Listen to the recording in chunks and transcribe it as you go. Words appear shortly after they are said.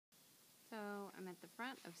at the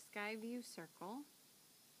front of Skyview Circle.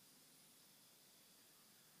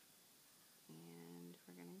 And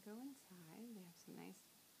we're going to go inside. They have some nice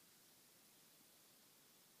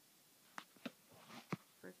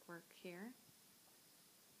brickwork here.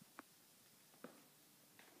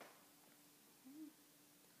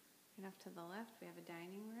 Right off to the left, we have a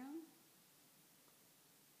dining room,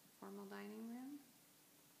 formal dining room.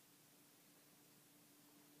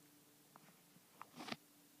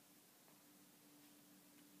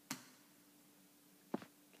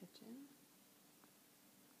 Kitchen.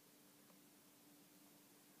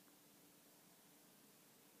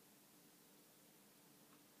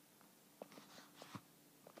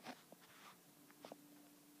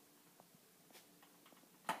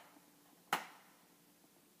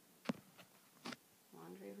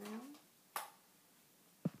 Laundry room.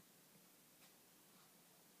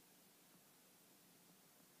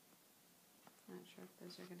 Not sure if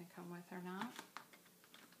those are going to come with or not.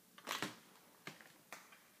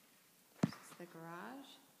 This is the garage.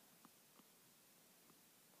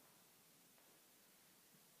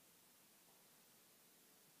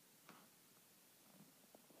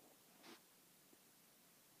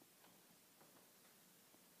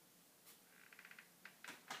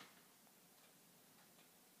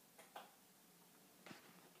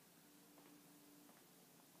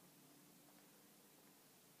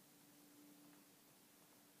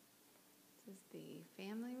 This is the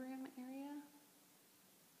family room area.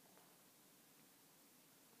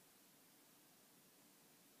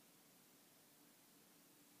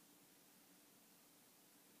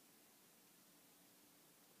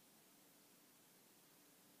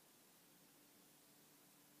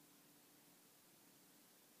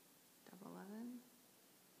 Double oven.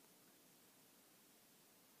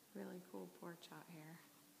 Really cool porch out here.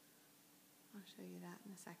 I'll show you that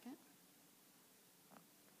in a second.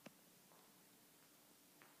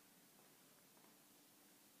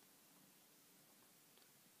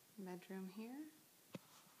 Bedroom here.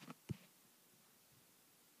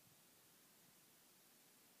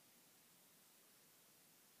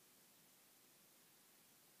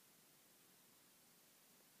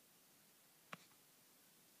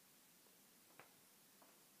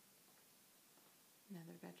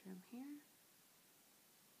 Another bedroom here.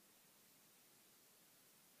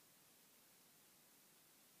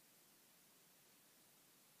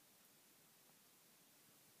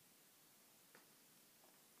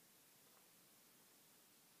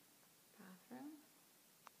 Bathroom.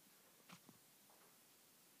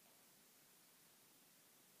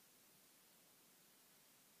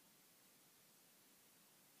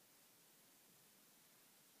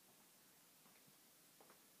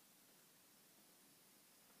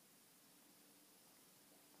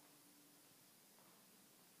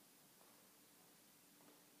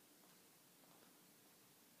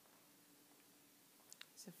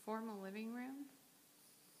 It's a formal living room.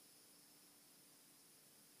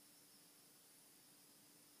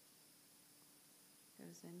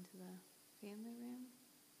 Goes into the family room.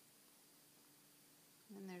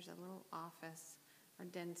 And there's a little office or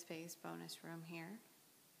den space bonus room here.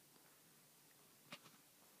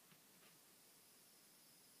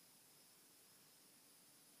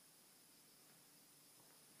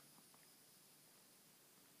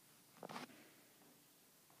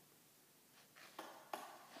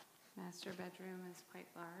 Master bedroom is quite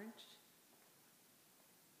large.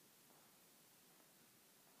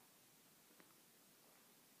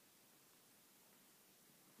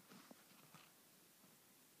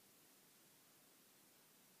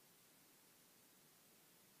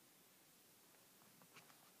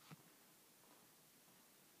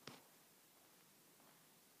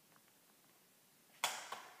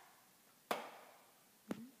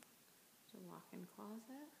 There's a walk-in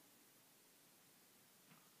closet.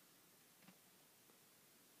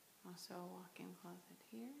 Also a walk-in closet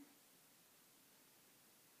here.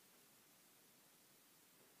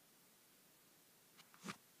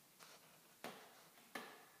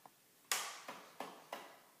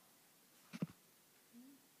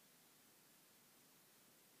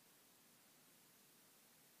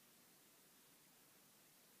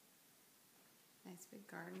 Nice big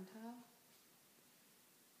garden tub.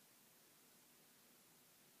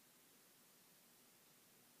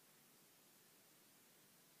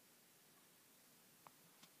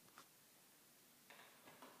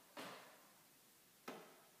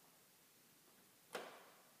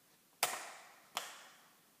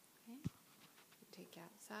 Okay, take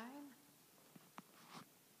outside.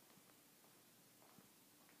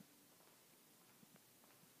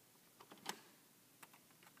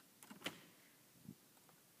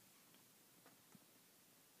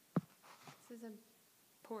 is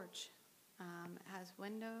a porch. It has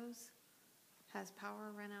windows, has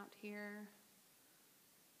power run out here.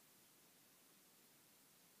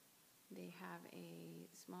 They have a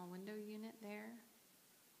small window unit there.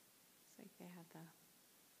 Looks like they have the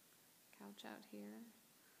couch out here.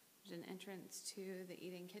 There's an entrance to the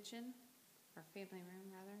eating kitchen, or family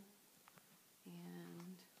room rather.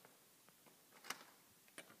 And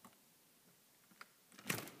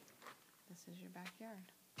this is your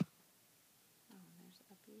backyard. Oh, there's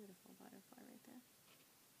a beautiful butterfly right there.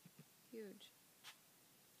 Huge.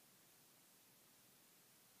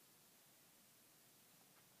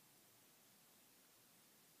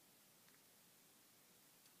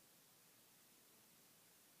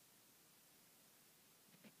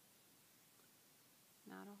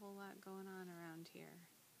 Not a whole lot going on around here.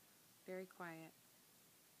 Very quiet.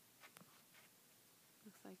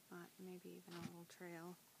 Looks like maybe even a little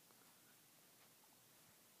trail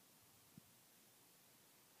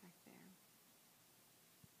back there.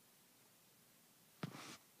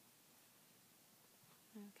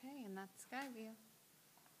 Okay, and that's Skyview.